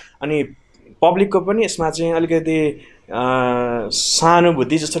छन्। अनि पब्लिकको पनि यसमा चाहिँ अलिकति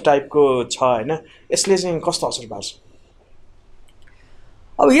सहानुभूति जस्तो टाइपको छ होइन। यसले चाहिँ कस्तो असर पार्छ?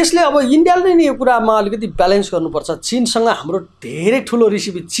 अब यसले इन्डियाले नै यो कुरामा अलिकति ब्यालेन्स गर्नुपर्छ। चीनसँग हाम्रो धेरै ठुलो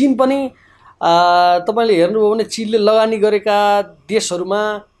रिसिपी। चीन पनि तपाईँले हेर्नुभयो भने चीनले लगानी गरेका देशहरूमा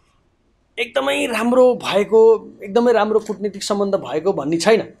एकदमै राम्रो भएको, एकदमै राम्रो कूटनीतिक सम्बन्ध भएको भन्ने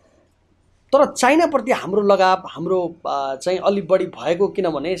छैन। तर चाइनाप्रति हाम्रो लगाव, हाम्रो चाहिँ अलि बढी भएको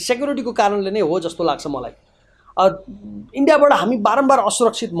किनभने सेक्युरिटीको कारणले नै हो जस्तो लाग्छ मलाई। इन्डियाबाट हामी बारम्बार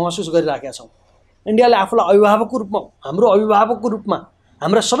असुरक्षित महसुस गरिराखेका छौँ। इन्डियाले आफूलाई अभिभावकको रूपमा, हाम्रो अभिभावकको रूपमा,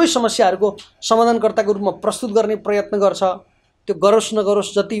 हाम्रा सबै समस्याहरूको समाधानकर्ताको रूपमा प्रस्तुत गर्ने प्रयत्न गर्छ। त्यो गरोस्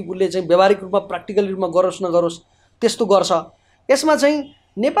नगरोस्, जति उसले चाहिँ व्यावहारिक रूपमा, प्र्याक्टिकल रूपमा गरोस् नगरोस् त्यस्तो गर्छ। यसमा चाहिँ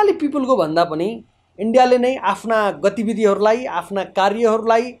नेपाली पिपुलको भन्दा पनि इन्डियाले नै आफ्ना गतिविधिहरूलाई, आफ्ना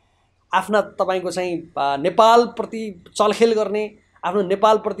कार्यहरूलाई, आफ्ना तपाईँको चाहिँ नेपालप्रति चलखेल गर्ने, आफ्नो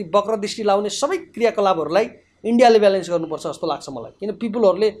नेपालप्रति वक्र दृष्टि लाउने सबै क्रियाकलापहरूलाई इन्डियाले ब्यालेन्स गर्नुपर्छ जस्तो लाग्छ मलाई। किन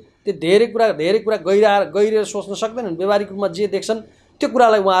पिपुलहरूले त्यो धेरै कुरा गहिरेर सोच्न सक्दैनन्। व्यावहारिक रूपमा जे देख्छन् त्यो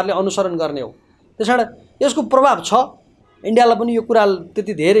कुरालाई उहाँहरूले अनुसरण गर्ने हो। त्यस कारण यसको प्रभाव छ। इन्डियालाई पनि यो कुरा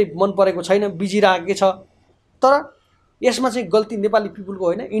त्यति धेरै मन परेको छैन, बिजिरहेकै छ। तर यसमा चाहिँ गल्ती नेपाली पिपुलको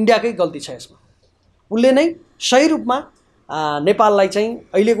होइन, इन्डियाकै गल्ती छ यसमा। उसले नै सही रूपमा नेपाललाई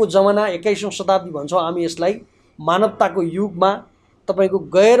चाहिँ अहिलेको जमाना 21औं शताब्दी भन्छौँ हामी यसलाई, मानवताको युगमा तपाईँको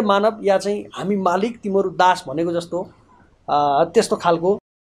गैर मानव या चाहिँ हामी मालिक तिमीहरू दास भनेको जस्तो त्यस्तो खालको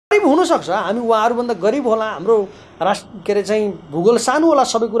गरिब हुनसक्छ। हामी उहाँहरूभन्दा गरिब होला, हाम्रो राष्ट्र के अरे चाहिँ भूगोल सानो होला,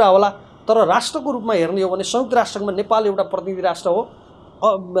 सबै कुरा होला। तर राष्ट्रको रूपमा हेर्ने हो भने संयुक्त राष्ट्रमा नेपाल एउटा प्रतिनिधि राष्ट्र हो,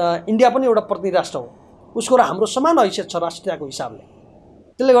 इन्डिया पनि एउटा प्रतिनिधि राष्ट्र हो। उसको र हाम्रो समान हैसियत छ राष्ट्रियताको हिसाबले।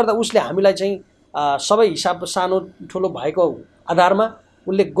 त्यसले गर्दा उसले हामीलाई चाहिँ सबै हिसाब सानो ठुलो भएको आधारमा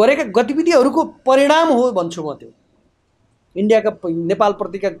उसले गरेका गतिविधिहरूको परिणाम हो भन्छु म। त्यो इन्डियाका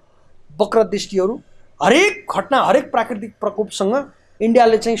नेपालप्रतिका वक्र दृष्टिहरू, हरेक घटना, हरेक प्राकृतिक प्रकोपसँग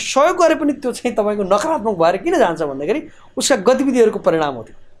इन्डियाले चाहिँ सहयोग गरे पनि त्यो चाहिँ तपाईँको नकारात्मक भएर किन जान्छ भन्दाखेरि उसका गतिविधिहरूको परिणाम हो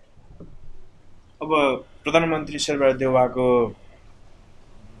त्यो। अब प्रधानमन्त्री शेरबहादुर देउवाको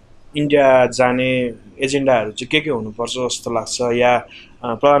इन्डिया जाने एजेन्डाहरू चाहिँ के हुनुपर्छ जस्तो लाग्छ, या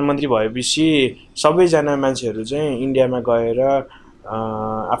प्रधानमन्त्री भएपछि सबैजना मान्छेहरू चाहिँ इन्डियामा गएर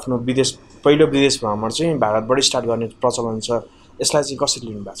आफ्नो पहिलो विदेश भ्रमण चाहिँ भारतबाटै स्टार्ट गर्ने प्रचलन छ, यसलाई चाहिँ कसरी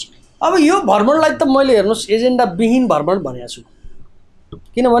लिनु भएको छ? अब यो भ्रमणलाई त मैले हेर्नुहोस् एजेन्डा विहीन भ्रमण भनेको छु।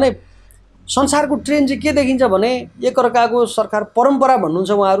 किनभने संसारको ट्रेन्ड चाहिँ के देखिन्छ भने एकअर्काको सरकार परम्परा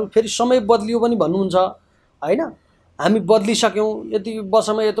भन्नुहुन्छ उहाँहरू, फेरि समय बदलियो पनि भन्नुहुन्छ होइन। हामी बदलिसक्यौँ, यति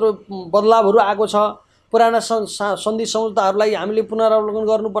वर्षमा यत्रो बदलावहरू आएको छ, पुराना सन्धि सम्झौताहरूलाई हामीले पुनरावलोकन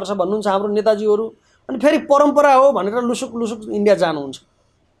गर्नुपर्छ भन्नुहुन्छ हाम्रो नेताजीहरू, अनि फेरि परम्परा हो भनेर लुसुक लुसुक इन्डिया जानुहुन्छ।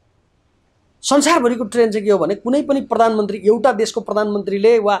 संसारभरिको ट्रेन्ड चाहिँ के हो भने कुनै पनि प्रधानमन्त्री, एउटा देशको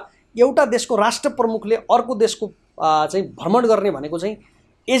प्रधानमन्त्रीले वा एउटा देशको राष्ट्र प्रमुखले अर्को देशको चाहिँ भ्रमण गर्ने भनेको चाहिँ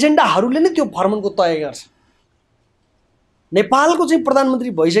एजेन्डाहरूले नै त्यो भ्रमणको तय गर्छ। नेपालको चाहिँ प्रधानमन्त्री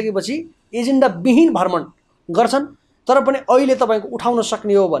भइसकेपछि एजेन्डा विहीन भ्रमण गर्छन्, तर पनि अहिले तपाईँको उठाउन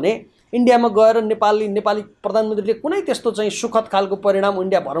सक्ने हो भने इन्डियामा गएर नेपाली प्रधानमन्त्रीले कुनै त्यस्तो चाहिँ सुखद खालको परिणाम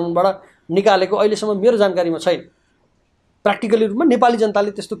इन्डिया भ्रमणबाट निकालेको अहिलेसम्म मेरो जानकारीमा छैन। प्र्याक्टिकली रूपमा नेपाली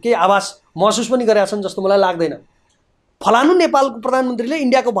जनताले त्यस्तो केही आभास महसुस पनि गरेका छन् जस्तो मलाई लाग्दैन। फलानु नेपालको प्रधानमन्त्रीले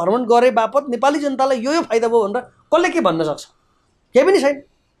इन्डियाको भ्रमण गरे बापत नेपाली जनतालाई यो फाइदा भयो भनेर कसले के भन्न सक्छ? केही पनि छैन।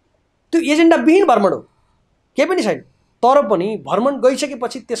 त्यो एजेन्डा विहीन भ्रमण हो, केही पनि छैन। तर पनि भ्रमण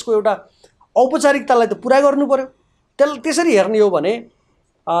गइसकेपछि त्यसको एउटा औपचारिकतालाई त पुरा गर्नु पर्यो। त्यसरी हेर्ने हो भने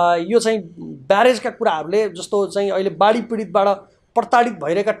यो चाहिँ ब्यारेजका कुराहरूले जस्तो चाहिँ अहिले बाढी पीडितबाट प्रताडित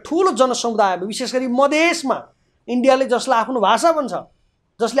भइरहेका ठुलो जनसमुदाय, विशेष गरी मधेसमा इन्डियाले जसलाई आफ्नो भाषा भन्छ,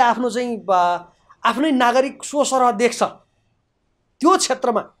 जसले आफ्नो चाहिँ आफ्नै नागरिक स्वसरह देख्छ, त्यो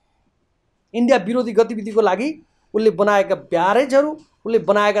क्षेत्रमा इन्डिया विरोधी गतिविधिको लागि उसले बनाएका ब्यारेजहरू, उसले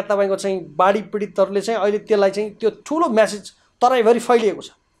बनाएका तपाईँको चाहिँ बाढी पीडितहरूले चाहिँ अहिले त्यसलाई चाहिँ त्यो ठुलो म्यासेज तराईभरि फैलिएको छ।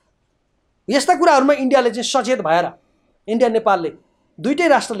 यस्ता कुराहरूमा इन्डियाले चाहिँ सचेत भएर इन्डिया नेपालले दुईटै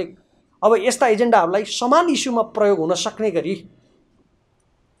राष्ट्रले अब यस्ता एजेन्डाहरूलाई समान इस्युमा प्रयोग हुन सक्ने गरी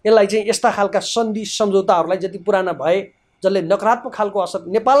यसलाई चाहिँ यस्ता खालका सन्धि सम्झौताहरूलाई जति पुराना भए जसले नकारात्मक खालको असर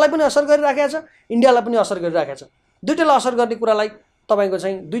नेपाललाई पनि असर गरिराखेको छ, इन्डियालाई पनि असर गरिराखेको छ, दुईटैलाई असर गर्ने कुरालाई तपाईँको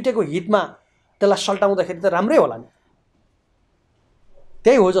चाहिँ दुईटैको हितमा त्यसलाई सल्टाउँदाखेरि त राम्रै होला नि।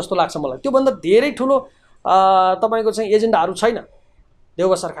 त्यही हो जस्तो लाग्छ मलाई। त्योभन्दा धेरै ठुलो तपाईँको चाहिँ एजेन्डाहरू छैन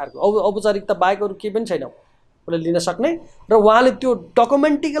देउवा सरकारको, औपचारिकता बाहेक अरू केही पनि छैन उसले लिन सक्ने। र उहाँले त्यो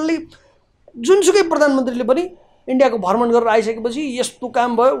डकुमेन्टिकल्ली जुनसुकै प्रधानमन्त्रीले पनि इन्डियाको भ्रमण गरेर आइसकेपछि यस्तो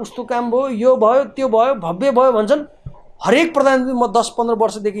काम भयो, उस्तो काम भयो, यो भयो, त्यो भयो, भव्य भयो भन्छन्। हरेक प्रधानमन्त्री म 10-15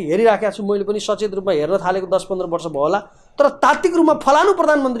 वर्षदेखि हेरिराखेको छु, मैले पनि सचेत रूपमा हेर्न थालेको 10-15 वर्ष भयो होला, तर तात्विक रूपमा फलानु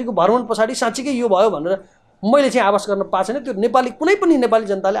प्रधानमन्त्रीको भ्रमण पछाडि साँच्चीकै यो भयो भनेर मैले चाहिँ आभास गर्न पाएको छैन। त्यो नेपाली कुनै पनि नेपाली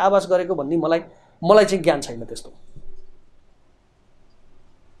जनताले आभास गरेको भन्ने मलाई चाहिँ ज्ञान छैन त्यस्तो।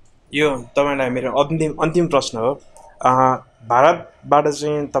 यो तपाईँलाई मेरो अन्तिम प्रश्न हो। भारतबाट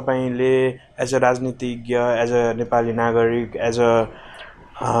चाहिँ तपाईँले एज अ राजनीतिज्ञ, एज अ नेपाली नागरिक, एज अ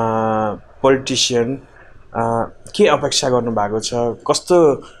पोलिटिसियन के अपेक्षा गर्नुभएको छ? कस्तो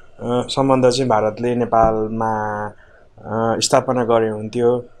सम्बन्ध चाहिँ भारतले नेपालमा स्थापना गरे हुन्थ्यो,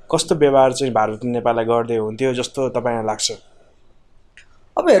 कस्तो व्यवहार चाहिँ भारतले नेपाललाई गर्दै हुन्थ्यो जस्तो तपाईँलाई लाग्छ?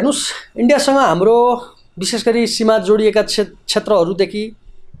 अब हेर्नुहोस्, इन्डियासँग हाम्रो विशेष गरी सीमा जोडिएका क्षेत्रहरूदेखि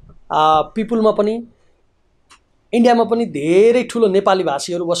पिपुलमा पनि इन्डियामा पनि धेरै ठुलो नेपाली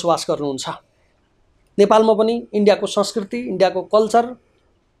भाषीहरू बसोबास गर्नुहुन्छ। नेपालमा पनि इन्डियाको संस्कृति, इन्डियाको कल्चर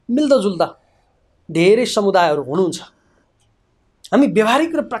मिल्दोजुल्दा धेरै समुदायहरू हुनुहुन्छ। हामी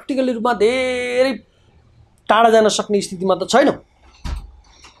व्यवहारिक र प्र्याक्टिकली रूपमा धेरै टाढा जान सक्ने स्थितिमा त छैनौँ,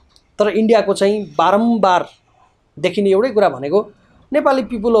 तर इन्डियाको चाहिँ बारम्बार देखिने एउटै कुरा भनेको नेपाली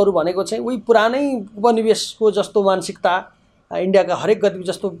पिपुलहरू भनेको चाहिँ उही पुरानै उपनिवेशको जस्तो मानसिकता, इन्डियाका हरेक गतिविधि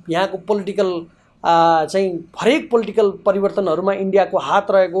जस्तो यहाँको पोलिटिकल चाहिँ हरेक पोलिटिकल परिवर्तनहरूमा इन्डियाको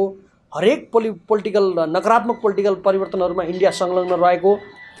हात रहेको, हरेक पोलिटिकल नकारात्मक पोलिटिकल परिवर्तनहरूमा इन्डिया संलग्न रहेको,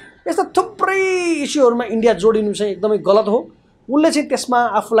 यस्ता थुप्रै इस्युहरूमा इन्डिया जोडिनु चाहिँ एकदमै गलत हो। उसले चाहिँ त्यसमा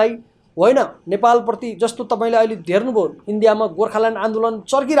आफूलाई होइन नेपालप्रति जस्तो तपाईँले अहिले हेर्नुभयो इन्डियामा गोर्खाल्यान्ड आन्दोलन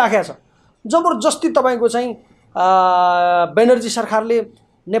चर्किराखेको छ, जबरजस्ती तपाईँको चाहिँ ब्यानर्जी सरकारले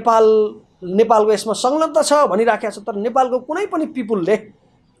नेपालको यसमा संलग्नता छ भनिराखेको छ, तर नेपालको कुनै पनि पिपुलले,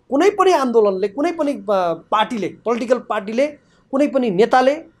 कुनै पनि आन्दोलनले, कुनै पनि पार्टीले, पोलिटिकल पार्टीले, कुनै पनि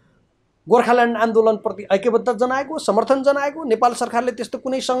नेताले गोर्खाल्यान्ड आन्दोलनप्रति ऐक्यबद्धता जनाएको, समर्थन जनाएको, नेपाल सरकारले त्यस्तो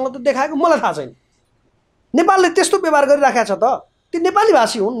कुनै संलग्नता देखाएको मलाई थाहा छैन। नेपालले त्यस्तो व्यवहार गरिराखेको छ त, ती नेपाली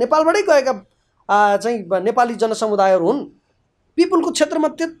भाषी हुन्, नेपालबाटै गएका चाहिँ नेपाली जनसमुदायहरू हुन्। पिपुलको क्षेत्रमा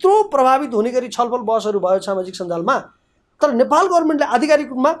त्यत्रो प्रभावित हुने गरी छलफल बहसहरू भयो सामाजिक सञ्जालमा, तर नेपाल गभर्मेन्टले आधिकारिक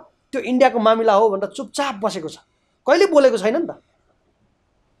रूपमा त्यो इन्डियाको मामिला हो भनेर चुपचाप बसेको छ, कहिले बोलेको छैन नि त।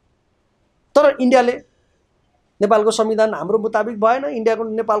 तर इन्डियाले नेपालको संविधान हाम्रो मुताबिक भएन, इन्डियाको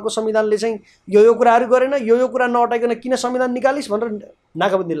नेपालको संविधानले चाहिँ यो कुराहरू गरेन, यो कुरा नअटाइकन किन संविधान निकालिस् भनेर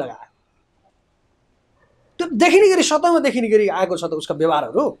नाकाबन्दी लगायो। त्यो देखिने गरी सतहमा देखिने गरी आएको छ त उसका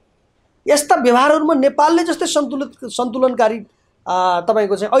व्यवहारहरू। यस्ता व्यवहारहरूमा नेपालले जस्तै सन्तुलनकारी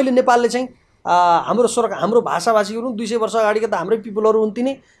तपाईँको चाहिँ अहिले नेपालले चाहिँ हाम्रो भाषाभाषीहरू 200 वर्ष अगाडिका त हाम्रै पिपलहरू हुन्,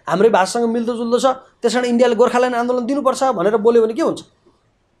 तिनी हाम्रै भाषासँग मिल्दोजुल्दो छ, त्यस कारण इन्डियाले गोर्खाल्यान्ड आन्दोलन दिनुपर्छ भनेर बोल्यो भने के हुन्छ?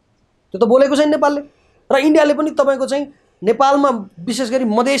 त्यो त बोलेको छैन नेपालले। र इन्डियाले पनि तपाईँको चाहिँ नेपालमा विशेष गरी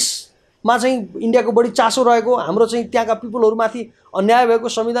मधेसमा चाहिँ इन्डियाको बढी चासो रहेको, हाम्रो चाहिँ त्यहाँका पिपलहरूमाथि अन्याय भएको,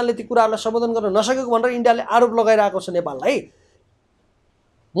 संविधानले ती कुराहरूलाई सम्बोधन गर्न नसकेको भनेर इन्डियाले आरोप लगाइरहेको छ नेपाललाई।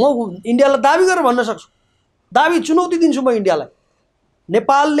 म इन्डियालाई दाबी गरेर भन्न सक्छु, दाबी चुनौती दिन्छु म इन्डियालाई,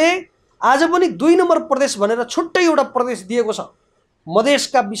 नेपालले आज पनि 2 नम्बर प्रदेश भनेर छुट्टै एउटा प्रदेश दिएको छ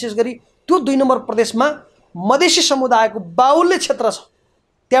मधेसका, विशेष गरी त्यो 2 नम्बर प्रदेशमा मधेसी समुदायको बाहुल्य क्षेत्र छ।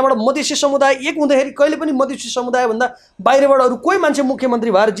 त्यहाँबाट मधेसी समुदाय एक हुँदाखेरि कहिले पनि मधेसी समुदायभन्दा बाहिरबाट अरू कोही मान्छे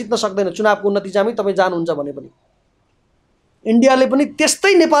मुख्यमन्त्री भएर जित्न सक्दैन चुनावको नतिजामै तपाईँ जानुहुन्छ भने पनि। इन्डियाले पनि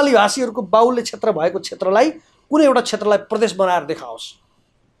त्यस्तै नेपाली भाषीहरूको बाहुल्य क्षेत्र भएको क्षेत्रलाई कुनै एउटा क्षेत्रलाई प्रदेश बनाएर देखाओस्।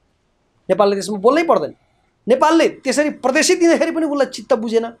 नेपालले त्यसमा बोल्नै पर्दैन। नेपालले त्यसरी प्रदेशै दिँदाखेरि पनि उसलाई चित्त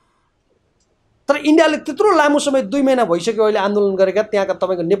बुझेन। तर इन्डियाले त्यत्रो लामो समय 2 महिना भइसक्यो अहिले आन्दोलन गरेका त्यहाँका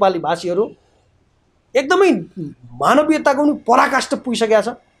तपाईँको नेपाली भाषीहरू एकदमै मानवीयताको पनि पराकाष्ठ पुगिसकेको छ।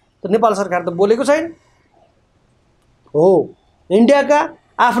 त नेपाल सरकार त बोलेको छैन। हो, इन्डियाका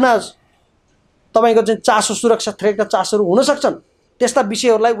आफ्ना तपाईँको चाहिँ चासो, सुरक्षा थ्रेटका चासोहरू हुन सक्छन्, त्यस्ता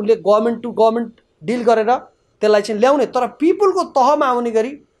विषयहरूलाई उसले गभर्मेन्ट टु गभर्मेन्ट डिल गरेर त्यसलाई चाहिँ ल्याउने। तर पिपुलको तहमा आउने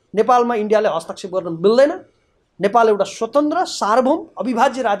गरी नेपालमा इन्डियाले हस्तक्षेप गर्न मिल्दैन। नेपाल एउटा स्वतन्त्र सार्वभौम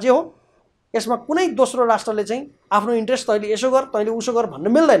अविभाज्य राज्य हो। यसमा कुनै दोस्रो राष्ट्रले चाहिँ आफ्नो इन्ट्रेस्ट तैँले यसो गर तैँले उसो गर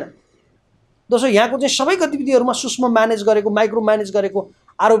भन्न मिल्दैन। दोस्रो, यहाँको चाहिँ सबै गतिविधिहरूमा सूक्ष्म म्यानेज गरेको, माइक्रो म्यानेज गरेको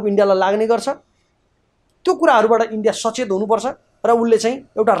आरोप इन्डियालाई लाग्ने गर्छ। त्यो कुराहरूबाट इन्डिया सचेत हुनुपर्छ र उसले चाहिँ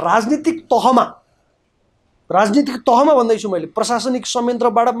एउटा राजनीतिक तहमा भन्दैछु मैले, प्रशासनिक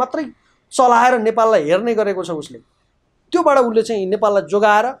संयन्त्रबाट मात्रै चलाएर नेपाललाई हेर्ने गरेको छ उसले। त्योबाट उसले चाहिँ नेपाललाई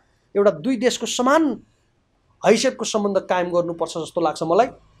जोगाएर एउटा 2 देशको समान हैसियतको सम्बन्ध कायम गर्नुपर्छ जस्तो लाग्छ मलाई।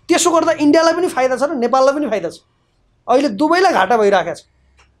 त्यसो गर्दा इन्डियालाई पनि फाइदा छ र नेपाललाई पनि फाइदा छ। अहिले दुवैलाई घाटा भइरहेको छ।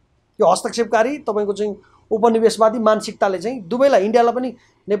 यो हस्तक्षेपकारी तपाईँको चाहिँ उपनिवेशवादी मानसिकताले चाहिँ दुवैलाई, इन्डियालाई पनि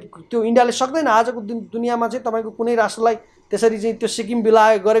त्यो इन्डियाले सक्दैन आजको दुनियाँमा चाहिँ तपाईँको कुनै राष्ट्रलाई त्यसरी चाहिँ त्यो सिक्किम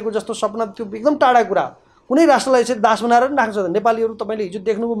बिलाय गरेको जस्तो सपना त्यो एकदम टाढा कुरा हो। कुनै राष्ट्रलाई यसरी दास बनाएर पनि राख्न सक्दैन। नेपालीहरू तपाईँले हिजो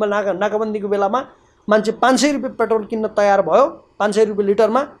देख्नुभयो नाकाबन्दीको बेलामा मान्छे 500 रुपियाँ पेट्रोल किन्न तयार भयो, 500 रुपियाँ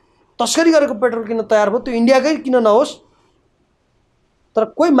लिटरमा तस्करी गरेको पेट्रोल किन्न तयार भयो। त्यो इन्डियाकै किन नहोस्। तर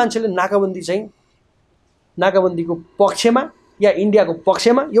कोही मान्छेले नाकाबन्दीको पक्षमा या इन्डियाको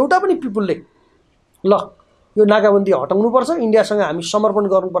पक्षमा एउटा पनि पिपुलले ल यो नाकाबन्दी हटाउनुपर्छ, इन्डियासँग हामी समर्पण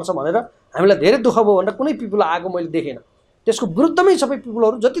गर्नुपर्छ भनेर हामीलाई धेरै दुःख भयो भनेर कुनै पिपुल आएको मैले देखेन। त्यसको विरुद्धमै सबै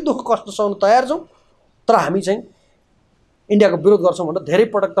पिपुलहरू जति दुःख कष्ट सहन तयार छौँ, तर हामी चाहिँ इन्डियाको विरोध गर्छौँ भनेर धेरै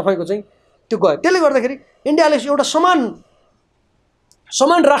पटक तपाईँको चाहिँ त्यो गयो। त्यसले गर्दाखेरि इन्डियाले एउटा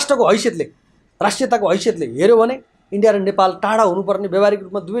समान राष्ट्रको हैसियतले, राष्ट्रियताको हैसियतले हेऱ्यो भने इन्डिया र नेपाल टाढा हुनुपर्ने, व्यावहारिक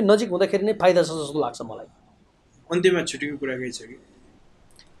रूपमा दुवै नजिक हुँदाखेरि नै फाइदा छ जस्तो लाग्छ मलाई। अन्त्यमा छुट्टीको कुरा केही छ कि?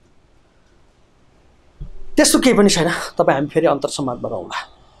 त्यस्तो केही पनि छैन। तपाईँ हामी फेरि अन्तर्संवादमा रहौँला।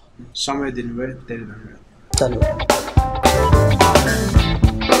 समय दिनुभयो, धेरै धन्यवाद। धन्यवाद।